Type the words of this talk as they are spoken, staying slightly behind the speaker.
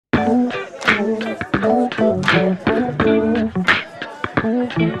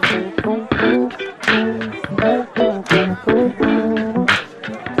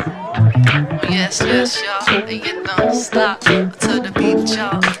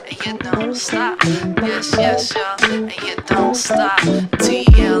and you don't stop. Yes, yes, y'all, and you don't stop.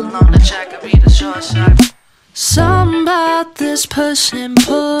 TL on the track, I be the short shot. Something about this push and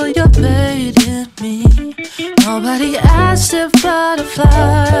pull, you're baiting me. Nobody asked if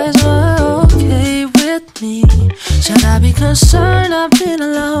butterflies were okay with me. Should I be concerned I've been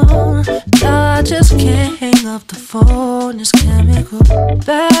alone? I just can't hang up the phone, it's chemical,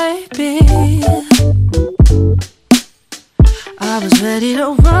 baby. I was ready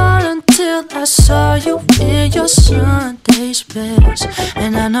to run until I saw you in your Sunday's best.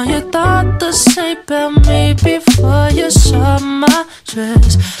 And I know you thought the same about me before you saw my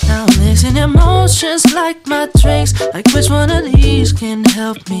dress. Now I'm mixing emotions like my drinks. Like which one of these can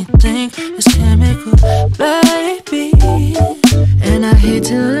help me think? It's chemical, baby. And I hate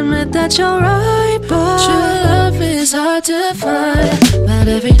to admit that you're right, but true love is hard to find. But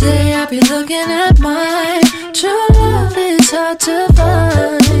every day I be looking at mine. True love is hard to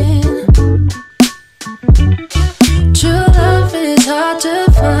find. True love is hard to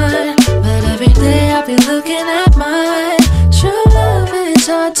find. But every day I be looking at mine. True love is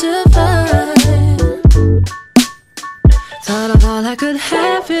hard to find. Thought of all I could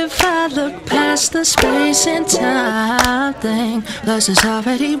have if I look past the space and time thing. Plus it's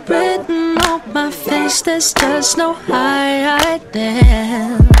already written on my face, there's just no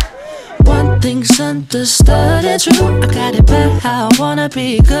hiding. One thing's understood and true, I got it back how I wanna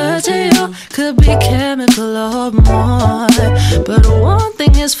be good to you. Could be chemical or more, but one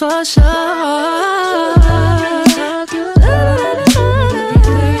thing is for sure.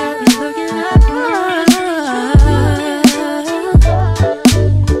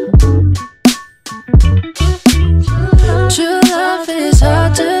 True love is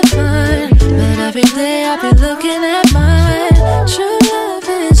hard to find, but every day I be looking at mine. True love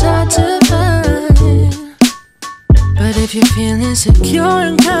is hard to find. But if you're feeling insecure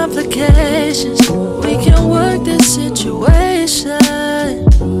and complications, we can work this situation.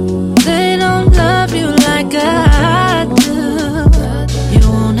 They don't love you like I do. You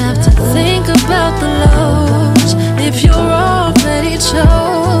won't have to think about the lows if you're already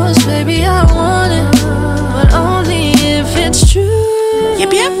chose. Baby, I want it, but only if it's true.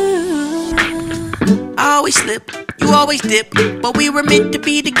 Yep, yep. I always slip, you always dip, but we were meant to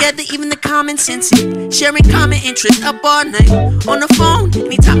be together, even the common sense. Sharing common interests, up all night, on the phone.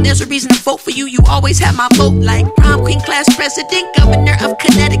 Anytime there's a reason to vote for you, you always have my vote. Like prom queen, class president, governor of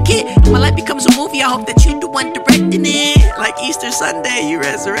Connecticut. When my life becomes a movie, I hope that you the one directing it. Like Easter Sunday, you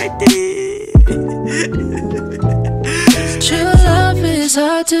resurrected it. True love is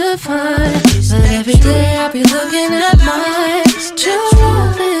hard to find, but every day I be looking at mine. True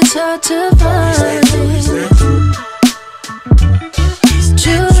love is hard to find.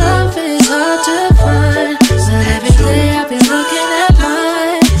 True love is hard to find, but every day I be looking at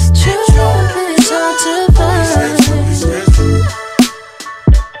mine. True love is hard to find.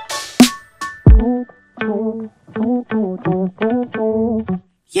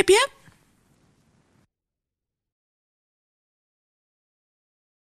 Yep, yep.